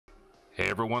Hey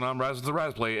everyone, I'm Raz the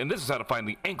Razplay, and this is how to find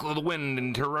the Anklet of the Wind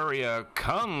in Terraria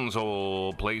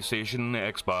console, PlayStation,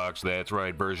 Xbox. That's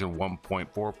right, version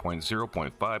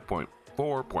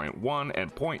 1.4.0.5.4.1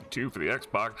 and .2 for the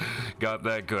Xbox. Got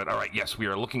that good. All right, yes, we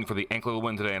are looking for the Anklet of the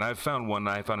Wind today, and I've found one.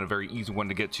 I found a very easy one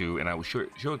to get to, and I will show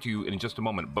it to you in just a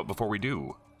moment. But before we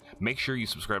do, make sure you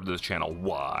subscribe to this channel.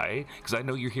 Why? Because I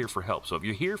know you're here for help. So if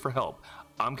you're here for help,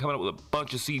 I'm coming up with a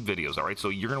bunch of seed videos, all right? So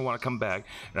you're going to want to come back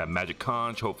and have Magic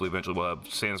Conch. Hopefully, eventually, we'll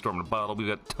have Sandstorm in a Bottle. We've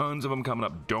got tons of them coming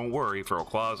up. Don't worry. Feral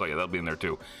Claws, oh yeah, that'll be in there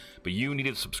too. But you need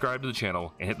to subscribe to the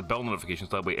channel and hit the bell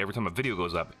notifications. That way, every time a video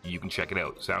goes up, you can check it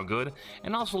out. Sound good?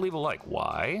 And also leave a like.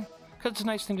 Why? Because it's a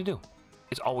nice thing to do.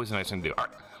 It's always a nice thing to do. All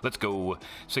right, let's go.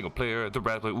 Single player, the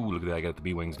Razplay. Ooh, look at that. I got the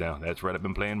B-Wings now. That's right. I've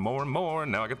been playing more and more.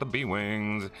 Now I got the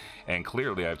B-Wings. And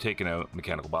clearly, I've taken out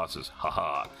mechanical bosses.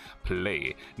 Haha.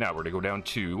 Play. Now, we're going to go down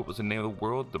to, what was the name of the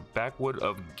world? The Backwood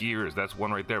of Gears. That's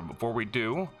one right there. Before we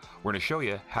do, we're going to show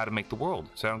you how to make the world.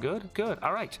 Sound good? Good.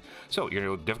 All right. So,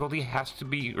 your difficulty has to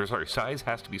be, or sorry, size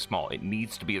has to be small. It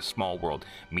needs to be a small world.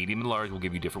 Medium and large will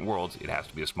give you different worlds. It has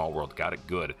to be a small world. Got it?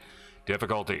 Good.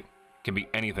 Difficulty can be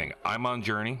anything. I'm on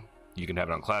Journey. You can have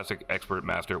it on Classic, Expert,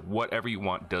 Master, whatever you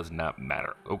want, does not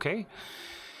matter, okay?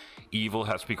 Evil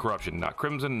has to be corruption, not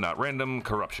crimson, not random,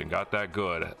 corruption. Got that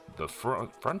good. The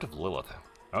front of Lilith.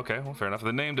 Okay, well, fair enough.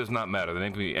 The name does not matter. The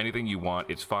name can be anything you want.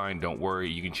 It's fine, don't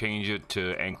worry. You can change it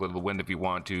to Anklet of the Wind if you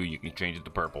want to. You can change it to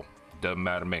purple. Doesn't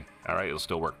matter to me. All right, it'll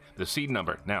still work. The seed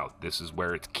number. Now, this is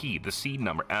where it's key. The seed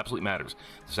number absolutely matters.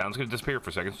 The sound's going to disappear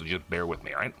for a second, so just bear with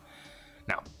me, all right?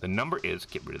 Now, the number is,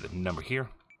 get rid of the number here.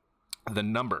 The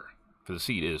number for the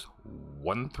seed is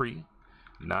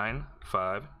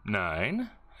 13959.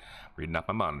 Reading up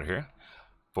my monitor here.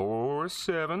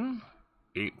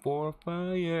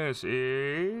 47845. Yes,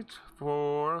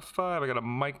 845. I got a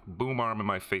mic boom arm in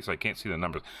my face. I can't see the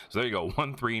numbers. So there you go.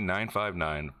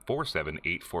 13959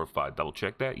 Double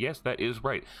check that. Yes, that is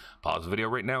right. Pause the video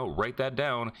right now. Write that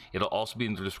down. It'll also be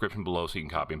in the description below so you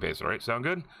can copy and paste. All right, sound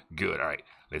good? Good. All right.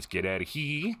 Let's get out of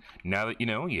here. Now that you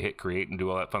know, you hit create and do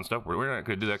all that fun stuff. We're not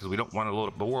going to do that because we don't want to load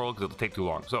up the world because it'll take too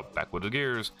long. So, back with the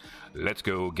gears. Let's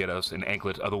go get us an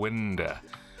Anklet of the Wind.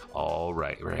 All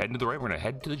right, we're heading to the right. We're going to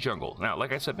head to the jungle. Now,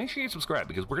 like I said, make sure you subscribe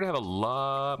because we're going to have a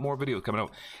lot more videos coming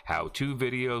out. How-to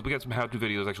videos. We got some how-to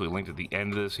videos actually linked at the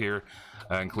end of this here,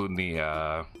 including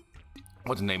the...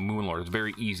 what's the name? Moonlord. It's a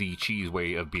very easy cheese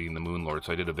way of beating the Moonlord.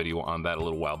 So I did a video on that a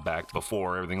little while back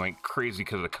before everything went crazy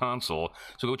because of the console.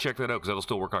 So go check that out because that'll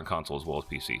still work on console as well as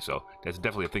PC. So that's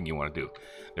definitely a thing you want to do.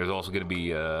 There's also going to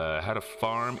be how to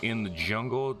farm in the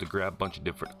jungle to grab a bunch of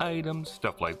different items,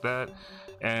 stuff like that.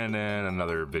 And then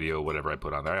another video, whatever I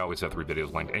put on there. I always have 3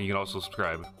 videos linked. And you can also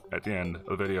subscribe at the end of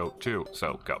the video too.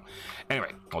 So go.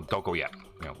 Anyway, well, don't go yet.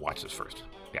 You know, watch this first.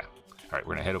 Yeah. All right,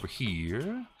 we're going to head over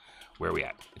here. Where are we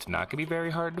at? It's not going to be very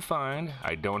hard to find.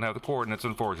 I don't have the coordinates,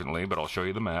 unfortunately, but I'll show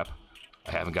you the map.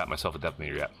 I haven't got myself a depth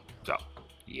meter yet. So,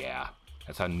 yeah.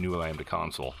 That's how new I am to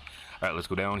console. All right, let's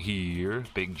go down here.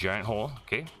 Big giant hole.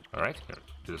 Okay. All right. Here,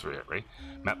 do this right here, right?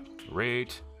 Map.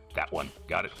 Right. That one.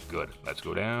 Got it. Good. Let's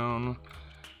go down.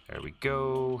 There we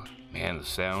go. Man, the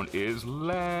sound is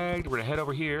lagged. We're going to head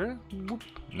over here. Whoop.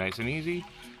 Nice and easy.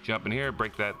 Jump in here.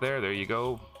 Break that there. There you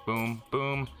go. Boom.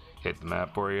 Boom. Hit the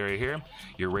map for you right here.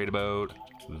 You're right about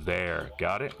there.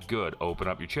 Got it? Good. Open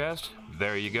up your chest.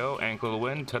 There you go. Anklet of the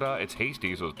Wind. Ta-da. It's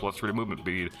hasty, so it's +3 to movement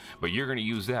speed. But you're going to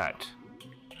use that.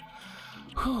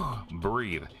 Whew.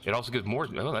 Breathe. It also gives more.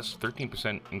 Oh, that's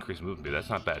 13% increased movement speed. That's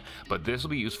not bad. But this will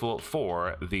be useful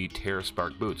for the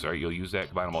Terraspark Boots. All right, you'll use that,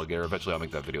 combine them all together. Eventually, I'll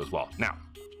make that video as well. Now,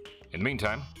 in the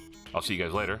meantime, I'll see you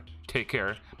guys later. Take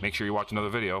care. Make sure you watch another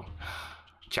video.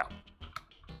 Ciao.